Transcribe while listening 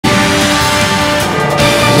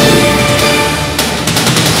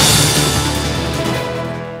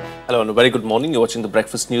Hello and a very good morning. You're watching the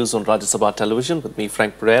Breakfast News on Rajya Sabha television with me,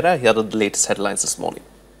 Frank Pereira. Here are the latest headlines this morning.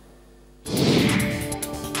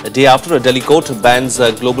 A day after a Delhi court bans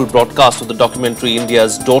a global broadcast of the documentary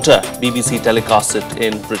India's Daughter, BBC telecasts it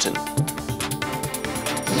in Britain.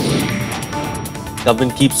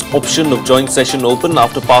 Government keeps option of joint session open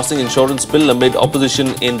after passing insurance bill amid opposition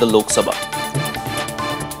in the Lok Sabha.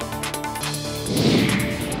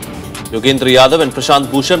 Yogendra Yadav and Prashant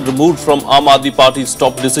Bhushan removed from Aam Aadmi Party's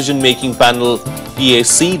top decision-making panel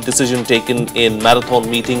PAC, decision taken in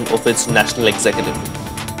marathon meeting of its national executive.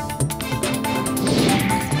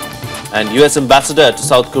 And US ambassador to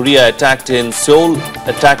South Korea attacked in Seoul.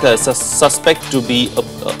 Attacker suspect to be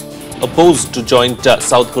opposed to joint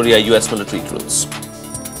South Korea-US military drills.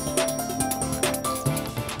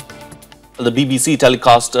 The BBC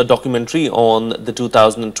telecast a documentary on the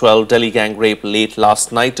 2012 Delhi gang rape late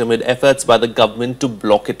last night amid efforts by the government to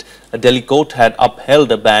block it. A Delhi court had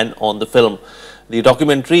upheld a ban on the film. The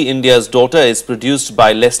documentary India's Daughter is produced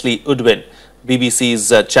by Leslie Udwin.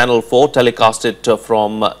 BBC's Channel 4 telecast it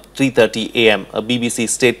from 3:30 a.m. A BBC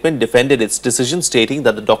statement defended its decision, stating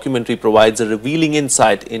that the documentary provides a revealing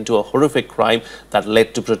insight into a horrific crime that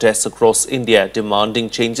led to protests across India demanding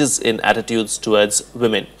changes in attitudes towards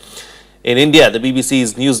women. In India, the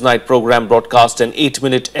BBC's Newsnight programme broadcast an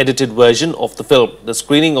 8-minute edited version of the film. The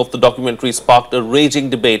screening of the documentary sparked a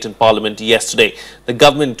raging debate in Parliament yesterday. The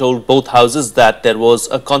government told both houses that there was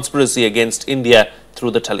a conspiracy against India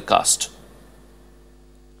through the telecast.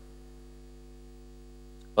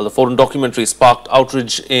 Well, the foreign documentary sparked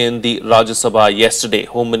outrage in the Rajya Sabha yesterday.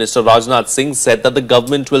 Home Minister Rajnath Singh said that the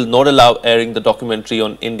government will not allow airing the documentary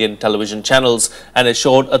on Indian television channels and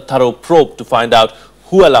assured a thorough probe to find out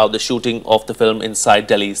who allowed the shooting of the film inside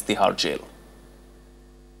Delhi's Tihar jail.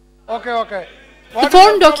 The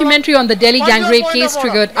foreign documentary on the Delhi gang rape case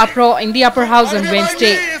triggered uproar in the upper house on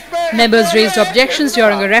Wednesday. Members raised objections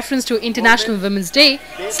during a reference to International Women's Day,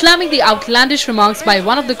 slamming the outlandish remarks by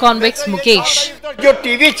one of the convicts, Mukesh. जो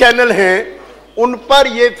TV channel हैं, उन पर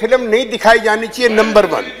ये film नहीं दिखाई जानी चाहिए, number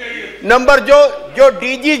 1. Number जो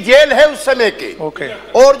डीजी जेल है उस समय के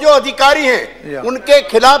और जो अधिकारी हैं उनके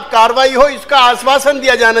खिलाफ कार्रवाई हो, इसका आश्वासन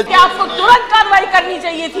दिया जाना चाहिए। आपको तुरंत कार्रवाई करनी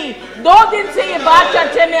चाहिए थी। 2 दिन से ये बात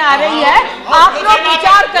चर्चा में आ रही है। आप लोग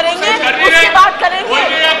विचार करेंगे, उसके बाद करेंगे।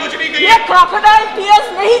 ये crocodile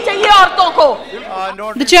tears नहीं चाहिए औरतों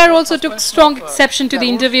को। The chair also took strong exception to the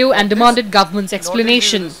interview and demanded government's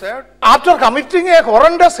explanation. After committing a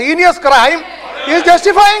horrendous, heinous crime, he is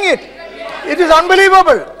justifying it. It is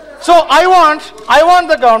unbelievable. So I want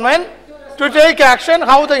the government to take action.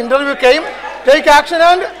 How the interview came, take action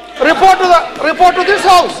and report to this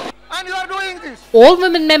house. And you are doing this. All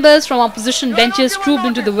women members from opposition benches trooped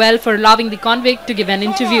into the well for allowing the convict to give an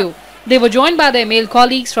interview. They were joined by their male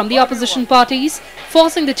colleagues from the opposition parties,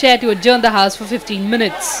 forcing the chair to adjourn the house for 15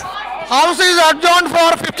 minutes. House is adjourned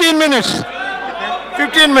for 15 minutes.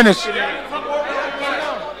 15 minutes.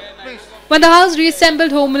 When the House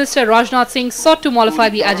reassembled, Home Minister Rajnath Singh sought to mollify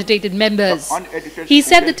the agitated members. He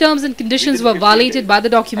said the terms and conditions were violated by the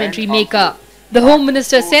documentary maker. The Home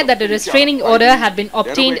Minister said that a restraining order had been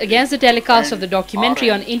obtained against the telecast of the documentary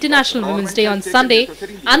on International Women's Day on Sunday,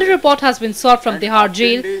 and a report has been sought from Tihar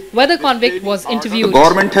jail where the convict was interviewed. The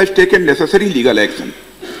government has taken necessary legal action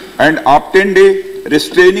and obtained a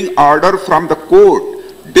restraining order from the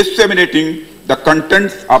court disseminating the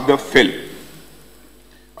contents of the film.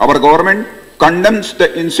 Our government condemns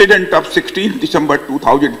the incident of 16 December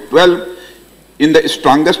 2012 in the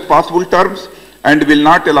strongest possible terms and will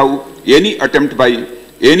not allow any attempt by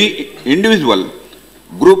any individual,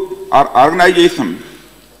 group or organization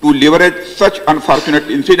to leverage such unfortunate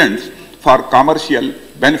incidents for commercial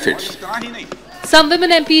benefits. Some women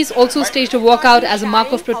MPs also staged a walkout as a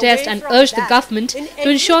mark of protest and urged the government to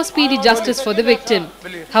ensure speedy justice for the victim.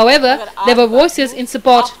 However, there were voices in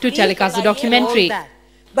support to telecast the documentary.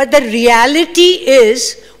 But the reality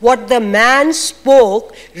is, what the man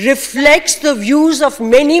spoke reflects the views of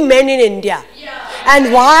many men in India.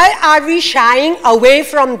 And why are we shying away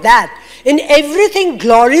from that? In everything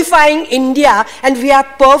glorifying India and we are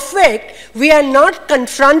perfect, we are not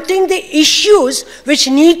confronting the issues which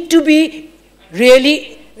need to be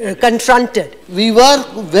really confronted. We were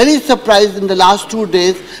very surprised in the last 2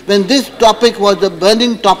 days when this topic was the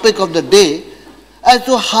burning topic of the day, as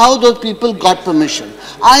to how those people got permission.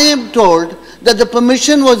 I am told that the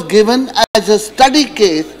permission was given as a study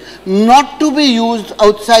case, not to be used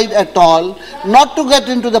outside at all, not to get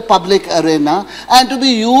into the public arena, and to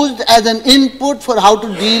be used as an input for how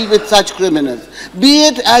to deal with such criminals. Be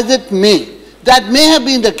it as it may, that may have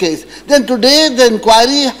been the case. then today the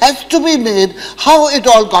inquiry has to be made how it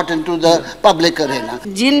all got into the public arena.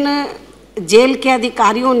 Jin jail के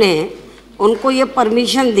अधिकारियों ने उनको ये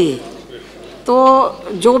permission दी, तो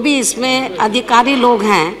जो भी इसमें अधिकारी लोग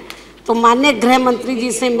हैं, तो माननीय गृह मंत्री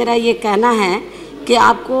जी से मेरा ये कहना है कि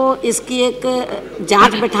आपको इसकी एक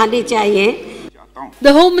जांच बैठानी चाहिए.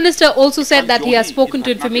 The Home Minister also said that he has spoken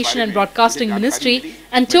to Information and Broadcasting Ministry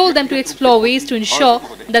and told them to explore ways to ensure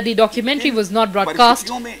that the documentary was not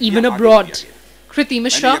broadcast even abroad. Kriti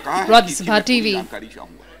Mishra, Rajya Sabha TV.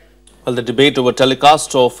 Well, the debate over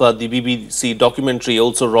telecast of the BBC documentary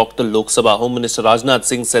also rocked the Lok Sabha. Home Minister Rajnath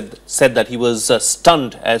Singh said that he was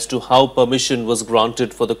stunned as to how permission was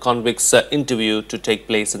granted for the convict's interview to take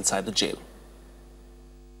place inside the jail.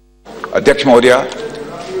 अध्यक्ष महोदया,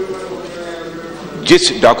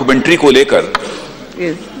 जिस documentary को लेकर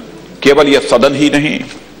केवल यह सदन ही नहीं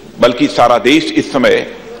बल्कि सारा देश इस समय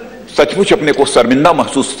सचमुच अपने को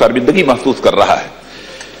शर्मिंदगी महसूस कर रहा है,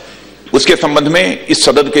 उसके संबंध में इस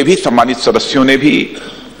सदन के भी सम्मानित सदस्यों ने भी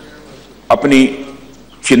अपनी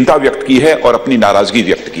चिंता व्यक्त की है और अपनी नाराजगी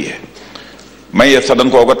व्यक्त की है. मैं यह सदन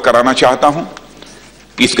को अवगत कराना चाहता हूं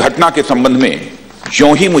कि इस घटना के संबंध में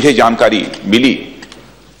ज्यों ही मुझे जानकारी मिली,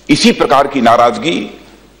 इसी प्रकार की नाराजगी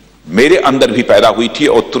मेरे अंदर भी पैदा हुई थी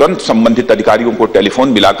और तुरंत संबंधित अधिकारियों को टेलीफोन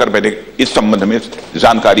मिलाकर मैंने इस संबंध में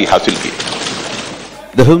जानकारी हासिल की.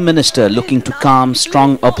 The Home Minister looking to calm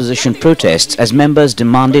strong opposition protests as members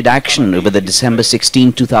demanded action over the December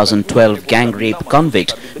 16, 2012 gang rape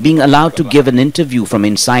convict being allowed to give an interview from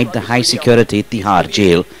inside the high-security Tihar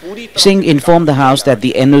jail. Singh informed the House that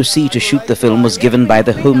the NOC to shoot the film was given by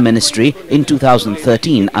the Home Ministry in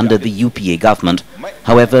 2013 under the UPA government.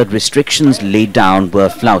 However, restrictions laid down were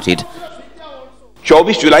flouted.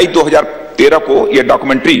 24 जुलाई 2013 को यह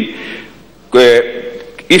documentary,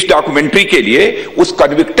 इस documentary के लिए उस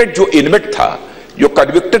convicted जो inmate था, जो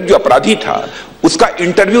convicted जो अपराधी था, उसका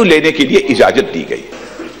इंटरव्यू लेने के लिए इजाजत दी गई.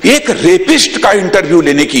 एक रेपिस्ट का इंटरव्यू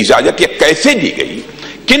लेने की इजाजत ये कैसे दी गई,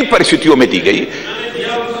 किन परिस्थितियों में दी गई,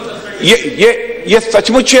 ये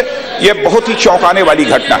सचमुच ये बहुत ही चौंकाने वाली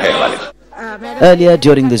घटना है. Earlier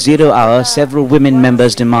during the 0 hour, several women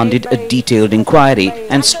members demanded a detailed inquiry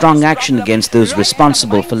and strong action against those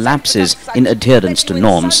responsible for lapses in adherence to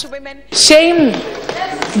norms. Shame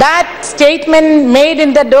that statement made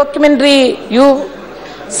in the documentary you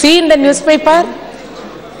see in the newspaper.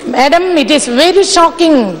 Madam, it is very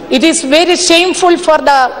shocking. It is very shameful for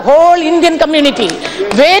the whole Indian community.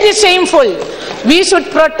 Very shameful. We should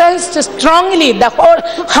protest strongly. The whole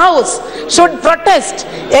House should protest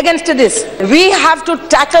against this. We have to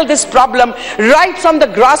tackle this problem right from the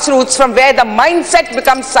grassroots, from where the mindset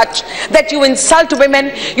becomes such that you insult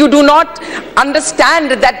women, you do not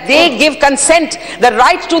understand that they give consent. The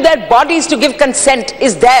right to their bodies to give consent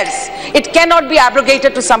is theirs. It cannot be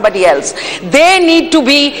abrogated to somebody else. They need to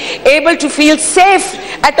be able to feel safe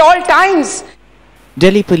at all times.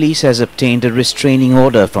 Delhi Police has obtained a restraining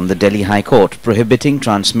order from the Delhi High Court prohibiting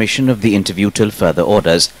transmission of the interview till further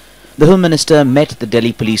orders. The Home Minister met the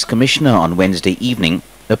Delhi Police Commissioner on Wednesday evening.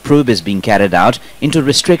 A probe is being carried out into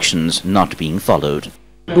restrictions not being followed.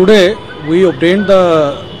 Today we obtained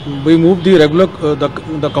we moved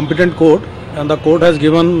the competent court, and the court has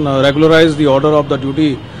given regularized the order of the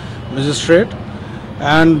duty magistrate,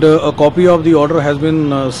 and a copy of the order has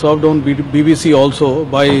been served on BBC also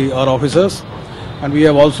by our officers, and we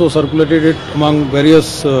have also circulated it among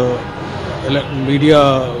various media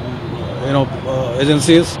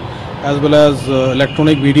agencies as well as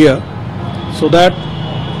electronic media, so that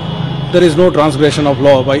there is no transgression of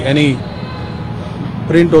law by any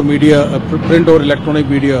print or electronic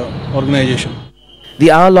media organization. The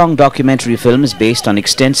hour-long documentary film is based on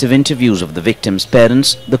extensive interviews of the victims'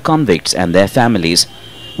 parents, the convicts and their families.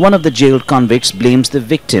 One of the jailed convicts blames the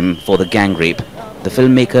victim for the gang rape. The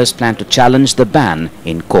filmmakers plan to challenge the ban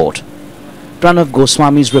in court. Pranav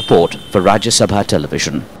Goswami's report for Rajya Sabha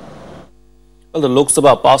Television. Well, the Lok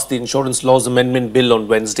Sabha passed the Insurance Laws Amendment Bill on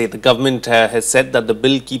Wednesday. The government has said that the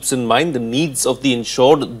bill keeps in mind the needs of the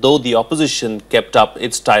insured, though the opposition kept up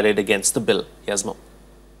its tirade against the bill. Yasmo.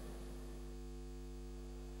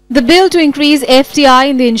 The bill to increase FDI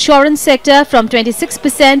in the insurance sector from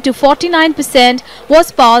 26% to 49%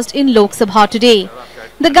 was passed in Lok Sabha today.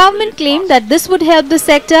 The government claimed that this would help the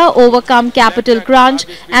sector overcome capital crunch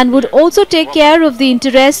and would also take care of the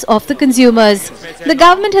interests of the consumers. The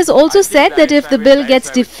government has also said that if the bill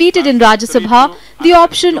gets defeated in Rajya Sabha, the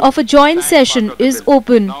option of a joint session is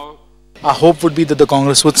open. Our hope would be that the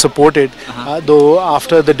Congress would support it, though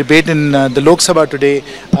after the debate in the Lok Sabha today,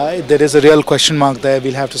 there is a real question mark there.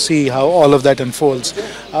 We'll have to see how all of that unfolds.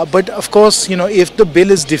 But of course, you know, if the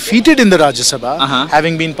bill is defeated in the Rajya Sabha,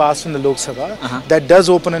 having been passed in the Lok Sabha, that does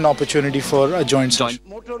open an opportunity for a joint session.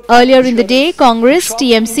 Earlier in the day, Congress,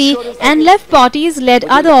 TMC and left parties led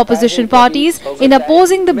other opposition parties in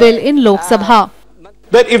opposing the bill in Lok Sabha.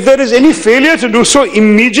 That if there is any failure to do so,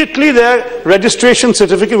 immediately their registration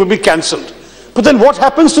certificate will be cancelled. But then what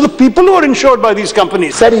happens to the people who are insured by these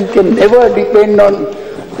companies? Sir, you can never depend on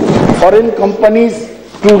foreign companies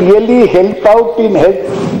to really help out in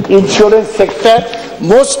health insurance sector.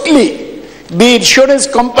 Mostly the insurance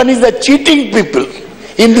companies are cheating people.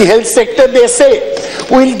 In the health sector they say,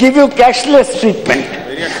 we'll give you cashless treatment.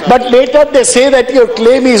 But later they say that your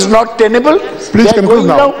claim is not tenable. Please conclude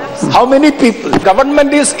now. How many people?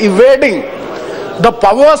 Government is evading the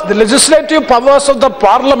powers, the legislative powers of the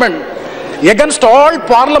parliament against all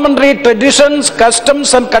parliamentary traditions,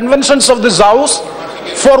 customs and conventions of this house.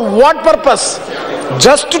 For what purpose?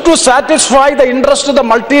 Just to satisfy the interest of the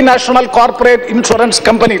multinational corporate insurance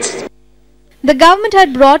companies. The government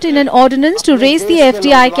had brought in an ordinance to raise the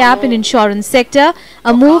FDI cap in insurance sector,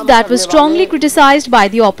 a move that was strongly criticized by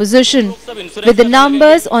the opposition. With the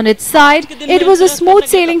numbers on its side, it was a smooth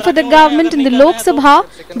sailing for the government in the Lok Sabha,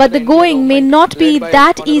 but the going may not be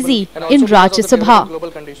that easy in Rajya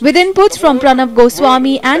Sabha. With inputs from Pranav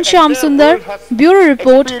Goswami and Shyam Sundar, Bureau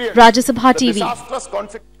Report, Rajya Sabha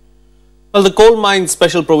TV. Well, the Coal Mines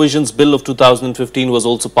Special Provisions Bill of 2015 was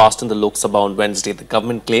also passed in the Lok Sabha on Wednesday. The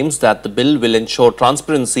government claims that the bill will ensure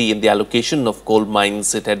transparency in the allocation of coal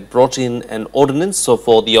mines. It had brought in an ordinance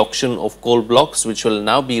for the auction of coal blocks, which will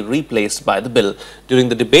now be replaced by the bill. During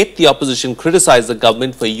the debate, the opposition criticized the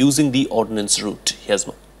government for using the ordinance route. Here's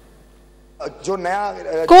more.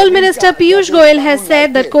 Coal Minister Piyush Goyal has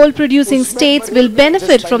said that coal-producing states will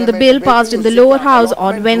benefit from the bill passed in the lower house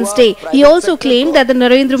on Wednesday. He also claimed that the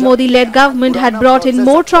Narendra Modi-led government had brought in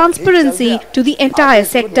more transparency to the entire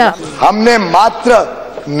sector. हमने मात्र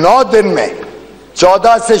 9 दिन में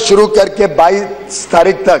 14 से शुरू करके 22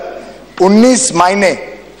 तारीख तक 19 महीने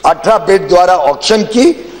 18 बिड द्वारा ऑक्शन की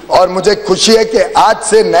और मुझे खुशी है कि आज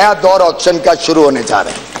से नया दौर ऑक्शन का शुरू होने जा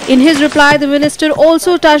रहा है. In his reply, the minister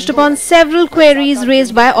also touched upon several queries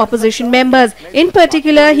raised by opposition members. In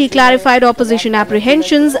particular, he clarified opposition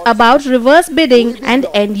apprehensions about reverse bidding and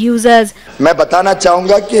end users. मैं बताना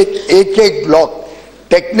चाहूंगा कि एक ब्लॉक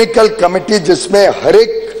टेक्निकल कमेटी जिसमें हर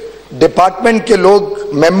एक डिपार्टमेंट के लोग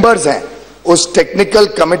मेंबर्स हैं, उस टेक्निकल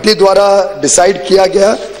कमेटी द्वारा डिसाइड किया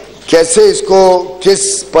गया कैसे इसको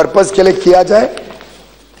किस पर्पस के लिए किया जाए.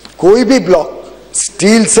 कोई भी ब्लॉक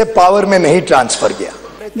स्टील से पावर में नहीं ट्रांसफर किया.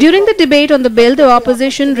 During the debate on the bill, the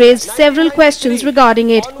opposition raised several questions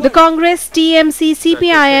regarding it. The Congress, TMC,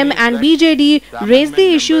 CPIM and BJD raised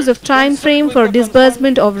the issues of time frame for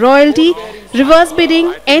disbursement of royalty, reverse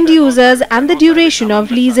bidding, end users and the duration of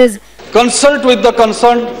leases. Consult with the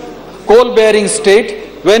concerned coal-bearing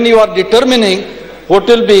state when you are determining what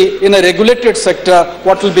will be in a regulated sector,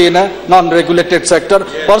 what will be in a non-regulated sector.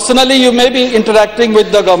 Personally, you may be interacting with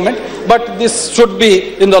the government, but this should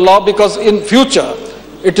be in the law, because in future,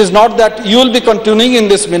 it is not that you will be continuing in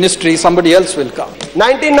this ministry, somebody else will come.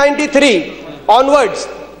 1993 onwards,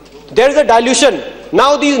 there is a dilution.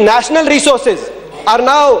 Now these national resources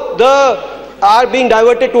are being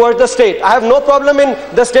diverted towards the state. I have no problem in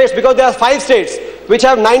the states, because there are 5 states which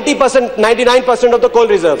have 90%, 99% of the coal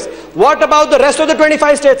reserves. What about the rest of the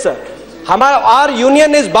 25 states, sir? Our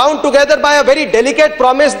union is bound together by a very delicate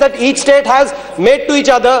promise that each state has made to each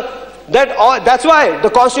other. That's why the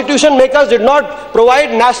constitution makers did not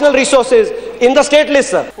provide national resources in the state list,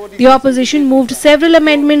 sir. The opposition moved several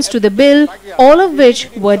amendments to the bill, all of which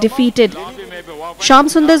were defeated. Shyam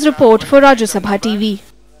Sundar's report for Rajya Sabha TV.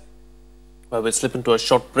 Well, we'll slip into a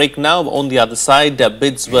short break now. On the other side,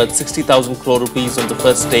 bids worth 60,000 crore rupees on the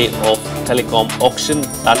first day of telecom auction.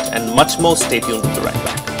 That and much more. Stay tuned. We'll be right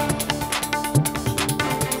back.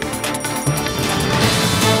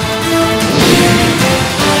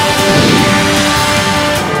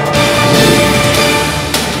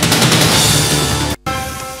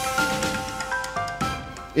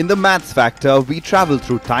 In the Maths Factor, we travel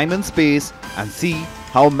through time and space and see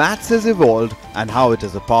how maths has evolved and how it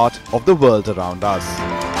is a part of the world around us.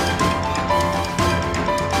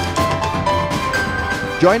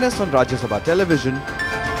 Join us on Rajya Sabha television.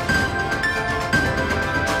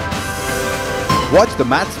 Watch the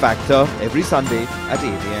Maths Factor every Sunday at 8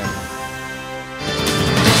 AM.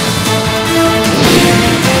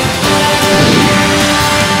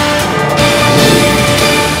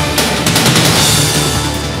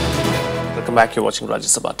 Welcome back. You're watching Rajya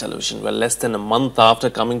Sabha television. Well, less than a month after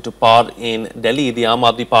coming to power in Delhi, the Aam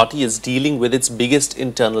Aadmi Party is dealing with its biggest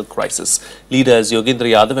internal crisis. Leaders Yogendra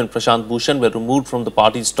Yadav and Prashant Bhushan were removed from the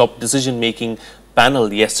party's top decision-making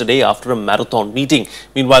panel yesterday after a marathon meeting.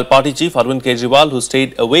 Meanwhile, party chief Arvind Kejriwal, who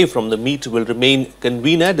stayed away from the meet, will remain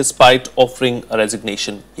convener despite offering a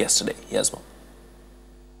resignation yesterday. Yes, ma'am.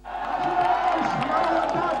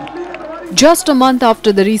 Just a month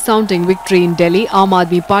after the resounding victory in Delhi, Aam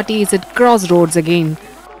Aadmi Party is at crossroads again.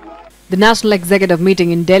 The National Executive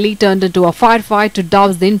meeting in Delhi turned into a firefight to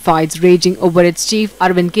douse the infights raging over its chief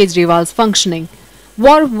Arvind Kejriwal's functioning.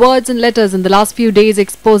 War of words and letters in the last few days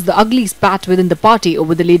exposed the ugly spat within the party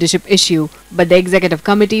over the leadership issue. But the Executive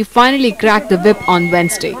Committee finally cracked the whip on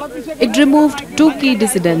Wednesday. It removed two key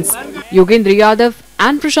dissidents, Yogendra Yadav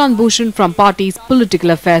and Prashant Bhushan, from party's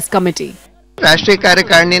Political Affairs Committee. राष्ट्रीय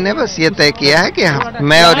कार्यकारिणी ने बस ये तय किया है कि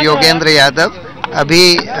मैं और योगेंद्र यादव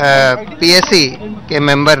अभी पीएससी के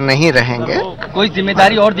मेंबर नहीं रहेंगे। कोई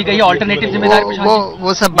जिम्मेदारी और दी गई है, ऑल्टरनेटिव जिम्मेदारी?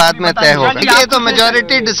 वो सब बाद में तय होगा। ये तो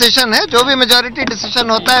मेजॉरिटी डिसीजन है, जो भी मेजॉरिटी डिसीजन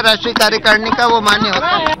होता है राष्ट्रीय कार्यकारिणी का, वो मान्य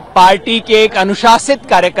होता है। पार्टी के एक अनुशासित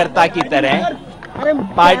कार्यकर्ता की तरह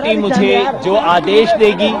पार्टी मुझे जो आदेश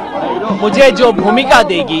देगी, मुझे जो भूमिका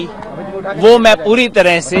देगी, वो मैं पूरी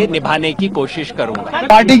तरह से निभाने की कोशिश करूंगा।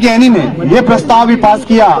 पार्टी के एनी ने ये प्रस्ताव भी पास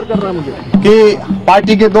किया कि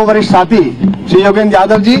पार्टी के दो वरिष्ठ साथी श्री योगेंद्र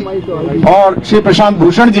यादव जी और श्री प्रशांत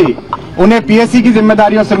भूषण जी, उन्हें पीएससी की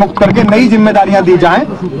जिम्मेदारियों से मुक्त करके नई जिम्मेदारियां दी जाएं,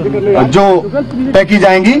 जो तय की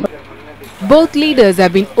जाएंगी। Both leaders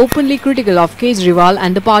have been openly critical of Kejriwal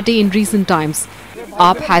and the party in recent times.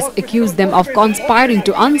 AAP has accused them of conspiring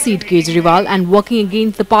to unseat Kejriwal and working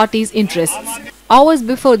against the party's interests. Hours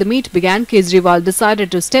before the meet began, Kejriwal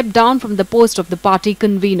decided to step down from the post of the party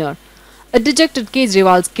convener. A dejected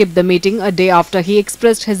Kejriwal skipped the meeting a day after he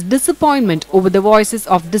expressed his disappointment over the voices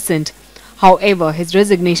of dissent. However, his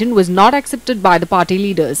resignation was not accepted by the party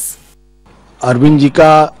leaders. Arvind ji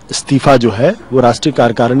का इस्तीफा जो है वो राष्ट्रीय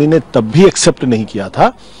कार्यकारिणी ने तब भी एक्सेप्ट नहीं किया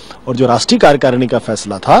था, और जो राष्ट्रीय कार्यकारिणी का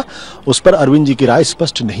फैसला था उस पर अरविंद जी की राय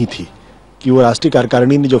स्पष्ट नहीं थी कि वो राष्ट्रीय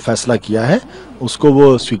कार्यकारिणी ने जो फैसला किया है उसको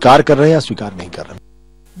वो स्वीकार कर रहे हैं या स्वीकार नहीं कर रहे।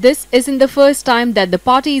 This isn't the first time that the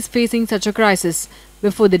party is facing such a crisis.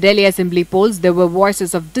 Before the Delhi Assembly polls, there were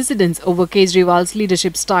voices of dissidence over Kejriwal's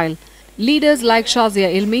leadership style. Leaders like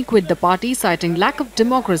Shazia Ilmi quit the party, citing lack of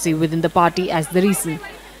democracy within the party as the reason.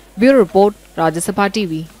 Bureau Report, Rajya Sabha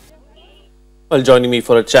TV. Well, joining me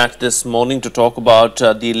for a chat this morning to talk about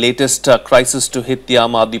the latest crisis to hit the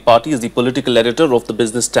Aam Aadmi Party is the political editor of the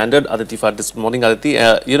Business Standard, Aditi Fad. This morning, Aditi.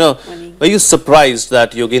 Were you surprised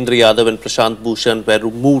that Yogendra Yadav and Prashant Bhushan were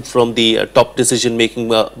removed from the top decision-making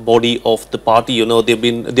body of the party? You know, they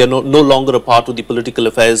are no longer a part of the Political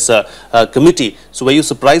Affairs Committee. So, were you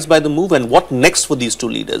surprised by the move, and what next for these two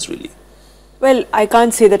leaders, really? Well, I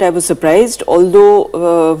can't say that I was surprised,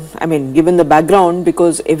 although, given the background,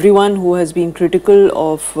 because everyone who has been critical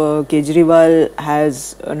of Kejriwal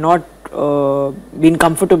has not been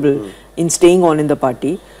comfortable in staying on in the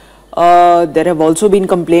party. There have also been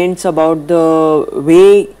complaints about the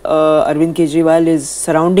way Arvind Kejriwal is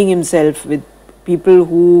surrounding himself with people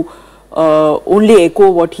who only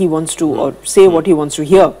echo what he wants to or say what he wants to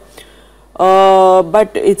hear.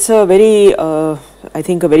 But it's a very, I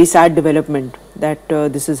think, a very sad development that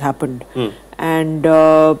this has happened. And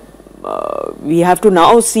we have to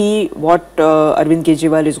now see what Arvind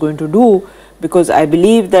Kejriwal is going to do, because I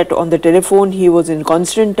believe that on the telephone he was in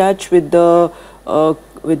constant touch with the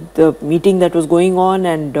meeting that was going on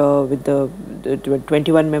and with the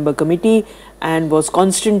 21-member committee, and was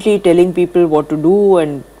constantly telling people what to do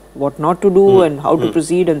and what not to do and how to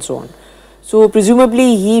proceed and so on. So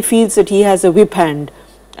presumably he feels that he has a whip hand,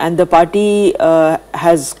 and the party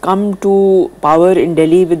has come to power in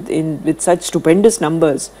Delhi with such stupendous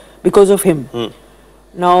numbers because of him.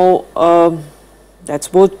 Now that's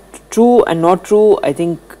both true and not true. I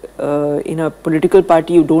think in a political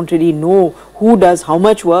party you don't really know who does how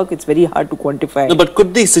much work. It's very hard to quantify. No, but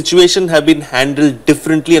could the situation have been handled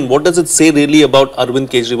differently, and what does it say really about Arvind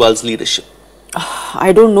Kejriwal's leadership?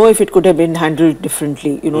 I don't know if it could have been handled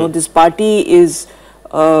differently. You know, this party is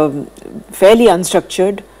fairly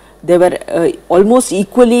unstructured. There were almost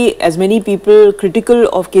equally as many people critical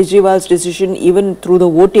of Kejriwal's decision even through the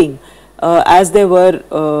voting as there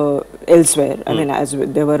were elsewhere. I mean, as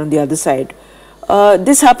they were on the other side.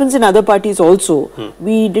 This happens in other parties also.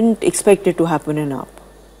 We didn't expect it to happen in AAP.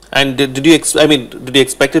 And did you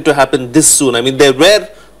expect it to happen this soon? I mean, there were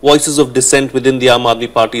voices of dissent within the Aam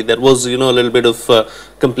Aadmi Party. There was, a little bit of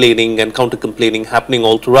complaining and counter-complaining happening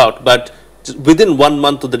all throughout. But within 1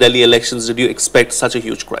 month of the Delhi elections, did you expect such a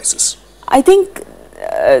huge crisis? I think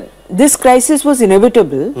this crisis was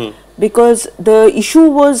inevitable because the issue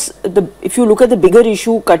was, if you look at the bigger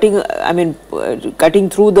issue, cutting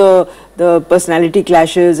through the personality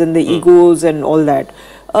clashes and the egos and all that.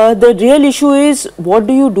 The real issue is, what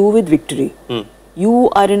do you do with victory? You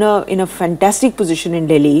are in a fantastic position in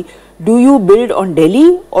Delhi. Do you build on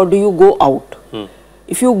Delhi or do you go out?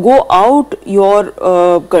 If you go out, your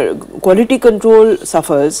quality control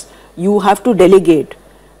suffers. You have to delegate.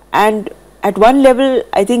 And at one level,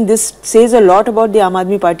 I think this says a lot about the Aam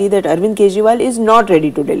Aadmi Party, that Arvind Kejriwal is not ready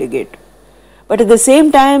to delegate. But at the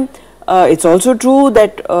same time, it's also true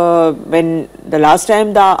that when the last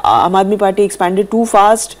time the Aam Aadmi Party expanded too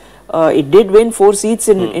fast, it did win 4 seats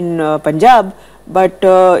in Punjab, but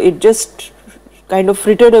it just kind of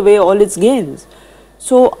frittered away all its gains.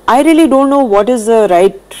 So I really don't know what is the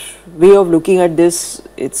right way of looking at this.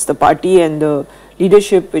 It's the party and the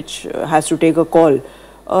leadership which has to take a call.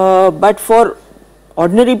 But for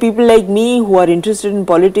ordinary people like me who are interested in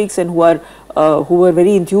politics and who were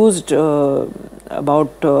very enthused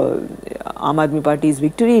about Aam Aadmi Party's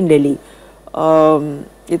victory in Delhi,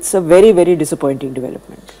 it's a very, very disappointing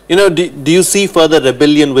development. You know, do you see further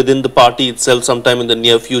rebellion within the party itself sometime in the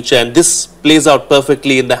near future? And this plays out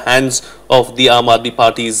perfectly in the hands of the Aam Aadmi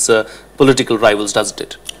Party's political rivals, doesn't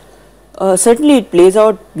it? Certainly it plays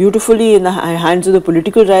out beautifully in the hands of the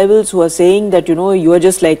political rivals who are saying that, you know, you are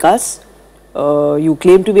just like us. You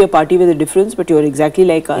claim to be a party with a difference, but you are exactly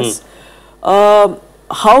like us.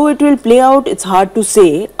 How it will play out, it's hard to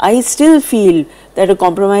say. I still feel that a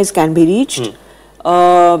compromise can be reached,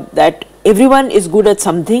 that everyone is good at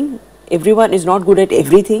something, everyone is not good at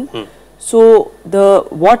everything. So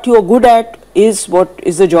what you are good at is what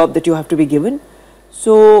is the job that you have to be given.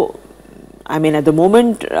 So I mean, at the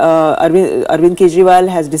moment, Arvind Kejriwal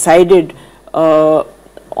has decided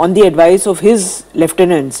on the advice of his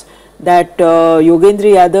lieutenants that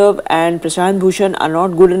Yogendra Yadav and Prashant Bhushan are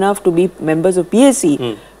not good enough to be members of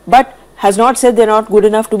PSC, but has not said they are not good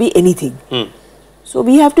enough to be anything. So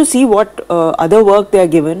we have to see what other work they are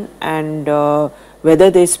given and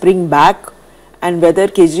whether they spring back, and whether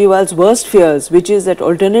Kejriwal's worst fears, which is that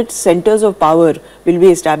alternate centers of power will be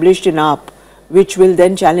established in AAP, which will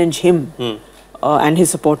then challenge him and his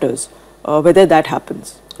supporters, whether that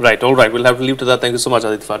happens. Right, all right. We'll have to leave to that. Thank you so much,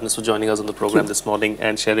 Aditya Fadnis, for joining us on the program this morning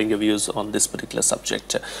and sharing your views on this particular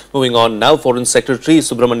subject. Moving on now, Foreign Secretary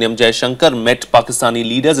Subramaniam Jaishankar met Pakistani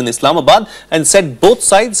leaders in Islamabad and said both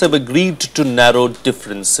sides have agreed to narrow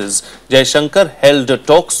differences. Jaishankar held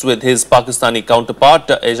talks with his Pakistani counterpart,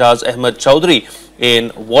 Ejaz Ahmed Chowdhury, in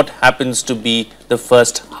what happens to be the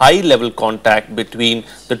first high-level contact between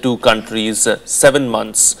the two countries in 7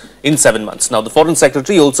 months. Now, the Foreign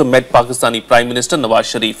Secretary also met Pakistani Prime Minister Nawaz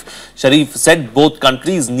Sharif. Sharif said both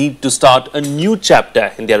countries need to start a new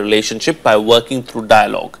chapter in their relationship by working through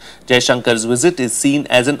dialogue. Jaishankar's visit is seen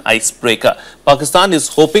as an icebreaker. Pakistan is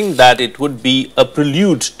hoping that it would be a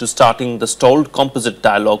prelude to starting the stalled composite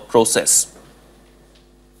dialogue process.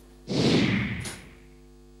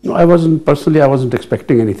 No, I wasn't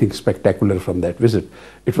expecting anything spectacular from that visit.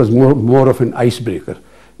 It was more of an icebreaker.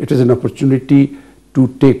 It is an opportunity to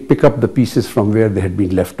pick up the pieces from where they had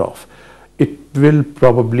been left off. It will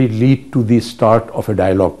probably lead to the start of a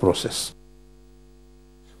dialogue process.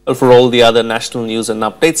 Well, for all the other national news and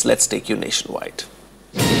updates, let's take you nationwide.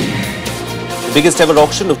 The biggest ever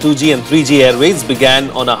auction of 2G and 3G airways began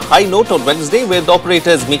on a high note on Wednesday, with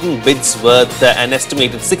operators making bids worth an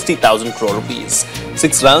estimated 60,000 crore rupees.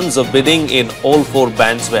 6 rounds of bidding in all 4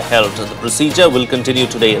 bands were held. The procedure will continue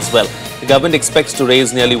today as well. The government expects to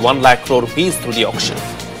raise nearly 1 lakh crore rupees through the auction.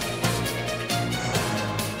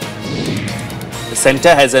 The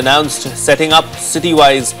centre has announced setting up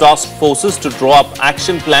city-wise task forces to draw up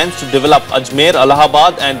action plans to develop Ajmer,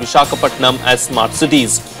 Allahabad and Visakhapatnam as smart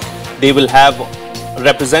cities. They will have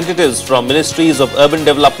representatives from Ministries of Urban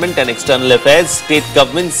Development and External Affairs, state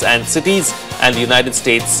governments and cities, and the United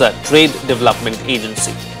States Trade Development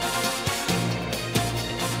Agency.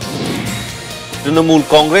 Trinamool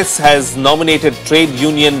Congress has nominated trade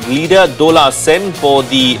union leader Dola Sen for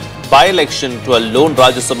the by-election to a lone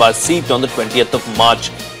Rajya Sabha seat on the 20th of March.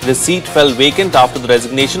 The seat fell vacant after the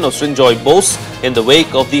resignation of Srinjoy Bose in the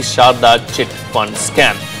wake of the Sharda chit fund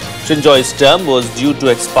scam. Srinjoy's term was due to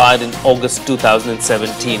expire in August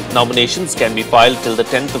 2017. Nominations can be filed till the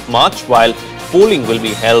 10th of March, while polling will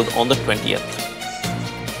be held on the 20th.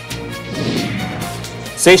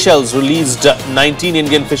 Seychelles released 19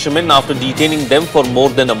 Indian fishermen after detaining them for more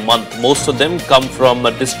than a month. Most of them come from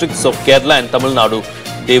districts of Kerala and Tamil Nadu.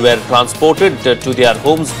 They were transported to their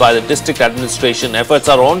homes by the district administration. Efforts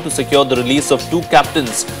are on to secure the release of 2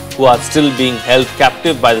 captains who are still being held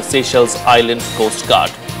captive by the Seychelles Island Coast Guard.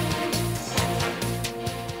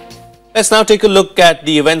 Let's now take a look at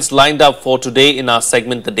the events lined up for today in our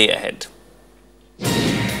segment The Day Ahead.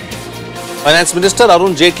 Finance Minister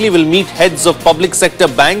Arun Jaitley will meet heads of public sector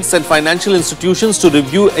banks and financial institutions to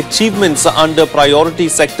review achievements under priority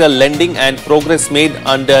sector lending and progress made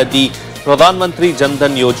under the Pradhan Mantri Jan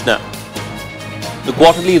Dhan Yojana. The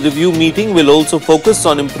quarterly review meeting will also focus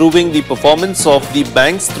on improving the performance of the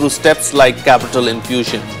banks through steps like capital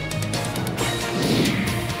infusion.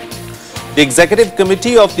 The Executive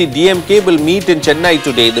Committee of the DMK will meet in Chennai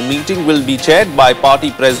today. The meeting will be chaired by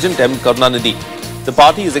Party President M. Karunanidhi. The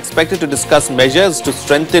party is expected to discuss measures to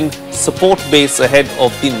strengthen support base ahead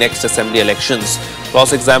of the next assembly elections.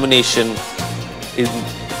 Cross-examination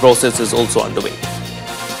process is also underway.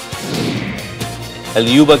 A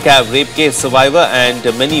Uber cab rape case survivor and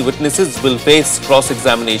many witnesses will face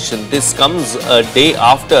cross-examination. This comes a day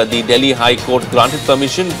after the Delhi High Court granted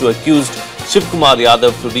permission to accused Shiv Kumar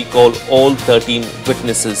Yadav to recall all 13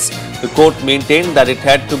 witnesses. The court maintained that it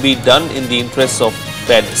had to be done in the interests of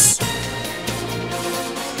fairness.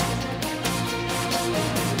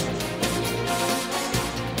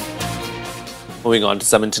 Moving on to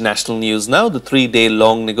some international news now. The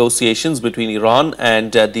 3-day-long negotiations between Iran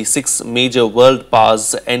and the 6 major world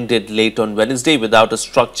powers ended late on Wednesday without a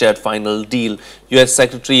structured final deal. US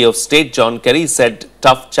Secretary of State John Kerry said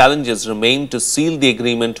tough challenges remain to seal the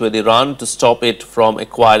agreement with Iran to stop it from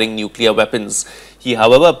acquiring nuclear weapons. He,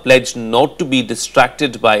 however, pledged not to be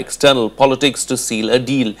distracted by external politics to seal a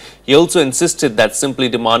deal. He also insisted that simply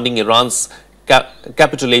demanding Iran's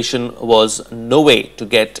capitulation was no way to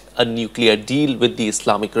get a nuclear deal with the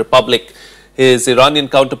Islamic Republic. His Iranian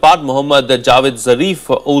counterpart Mohammad Javad Zarif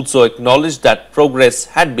also acknowledged that progress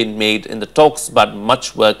had been made in the talks, but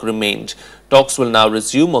much work remained. Talks will now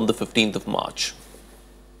resume on the 15th of March.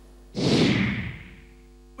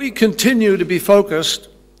 We continue to be focused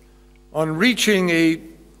on reaching a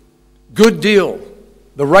good deal,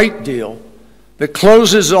 the right deal, that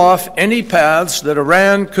closes off any paths that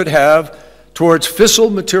Iran could have towards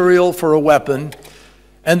fissile material for a weapon,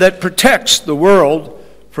 and that protects the world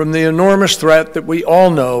from the enormous threat that we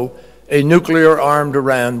all know a nuclear-armed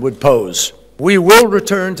Iran would pose. We will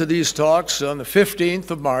return to these talks on the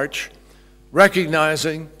 15th of March,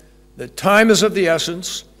 recognizing that time is of the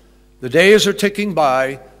essence, the days are ticking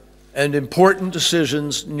by, and important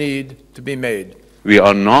decisions need to be made. We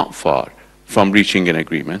are not far from reaching an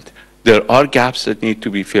agreement. There are gaps that need to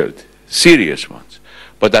be filled, serious ones.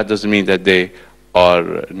 But that doesn't mean that they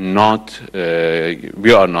are not,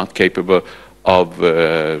 we are not capable of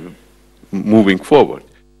moving forward.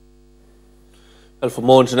 Well, for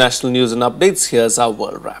more international news and updates, here's our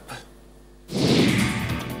World Wrap.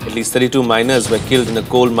 At least 32 miners were killed in a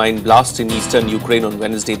coal mine blast in eastern Ukraine on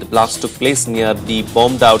Wednesday. The blast took place near the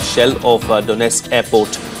bombed-out shell of Donetsk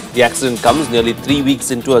airport. The accident comes nearly 3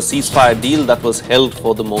 weeks into a ceasefire deal that was held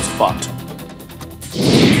for the most part.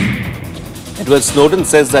 Edward Snowden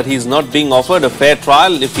says that he is not being offered a fair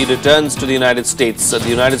trial if he returns to the United States. The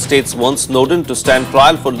United States wants Snowden to stand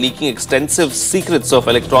trial for leaking extensive secrets of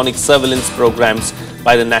electronic surveillance programs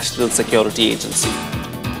by the National Security Agency.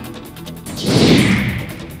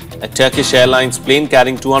 A Turkish Airlines plane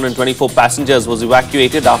carrying 224 passengers was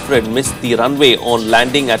evacuated after it missed the runway on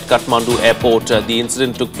landing at Kathmandu airport. The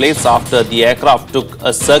incident took place after the aircraft took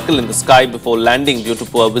a circle in the sky before landing due to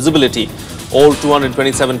poor visibility. All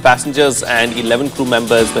 227 passengers and 11 crew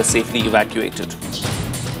members were safely evacuated.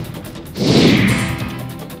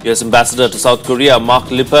 US Ambassador to South Korea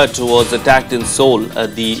Mark Lippert was attacked in Seoul.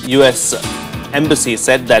 The US Embassy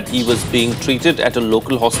said that he was being treated at a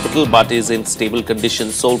local hospital but is in stable condition.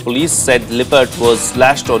 Seoul police said Lippert was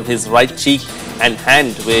slashed on his right cheek and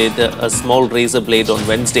hand with a small razor blade on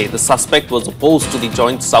Wednesday. The suspect was opposed to the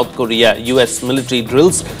joint South Korea-US military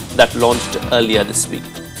drills that launched earlier this week.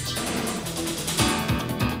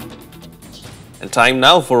 And time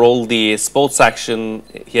now for all the sports action.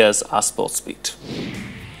 Here's our sports beat.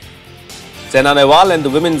 Saina Nehwal and the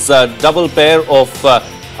women's double pair of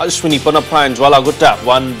Ashwini Ponnappa and Jwala Gutta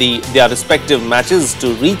won their respective matches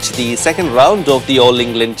to reach the second round of the All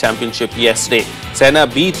England Championship yesterday. Saina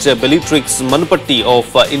beat Bellatrix Manupatti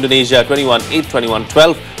of Indonesia 21-8,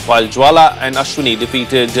 21-12, while Jwala and Ashwini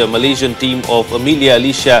defeated Malaysian team of Amelia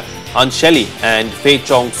Alicia Ansheli and Fei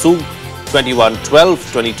Chong Soo 21-12,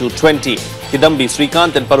 22-20. Kidambi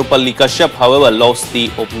Srikanth and Parupalli Kashyap, however, lost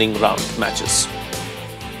the opening round matches.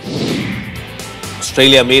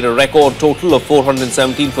 Australia made a record total of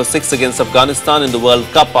 417 for 6 against Afghanistan in the World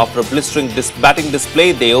Cup after a blistering batting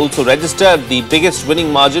display. They also registered the biggest winning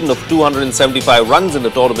margin of 275 runs in the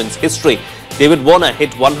tournament's history. David Warner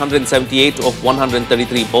hit 178 of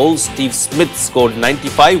 133 balls. Steve Smith scored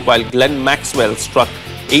 95 while Glenn Maxwell struck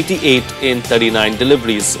 88 in 39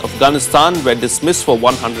 deliveries. Afghanistan were dismissed for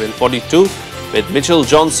 142 with Mitchell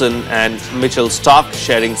Johnson and Mitchell Starc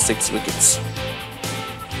sharing 6 wickets.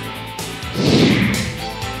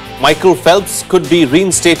 Michael Phelps could be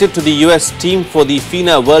reinstated to the US team for the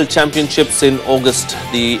FINA World Championships in August.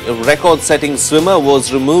 The record-setting swimmer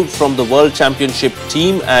was removed from the World Championship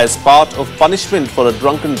team as part of punishment for a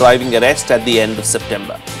drunken driving arrest at the end of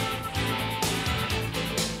September.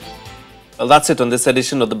 Well, that's it on this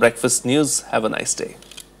edition of the Breakfast News. Have a nice day.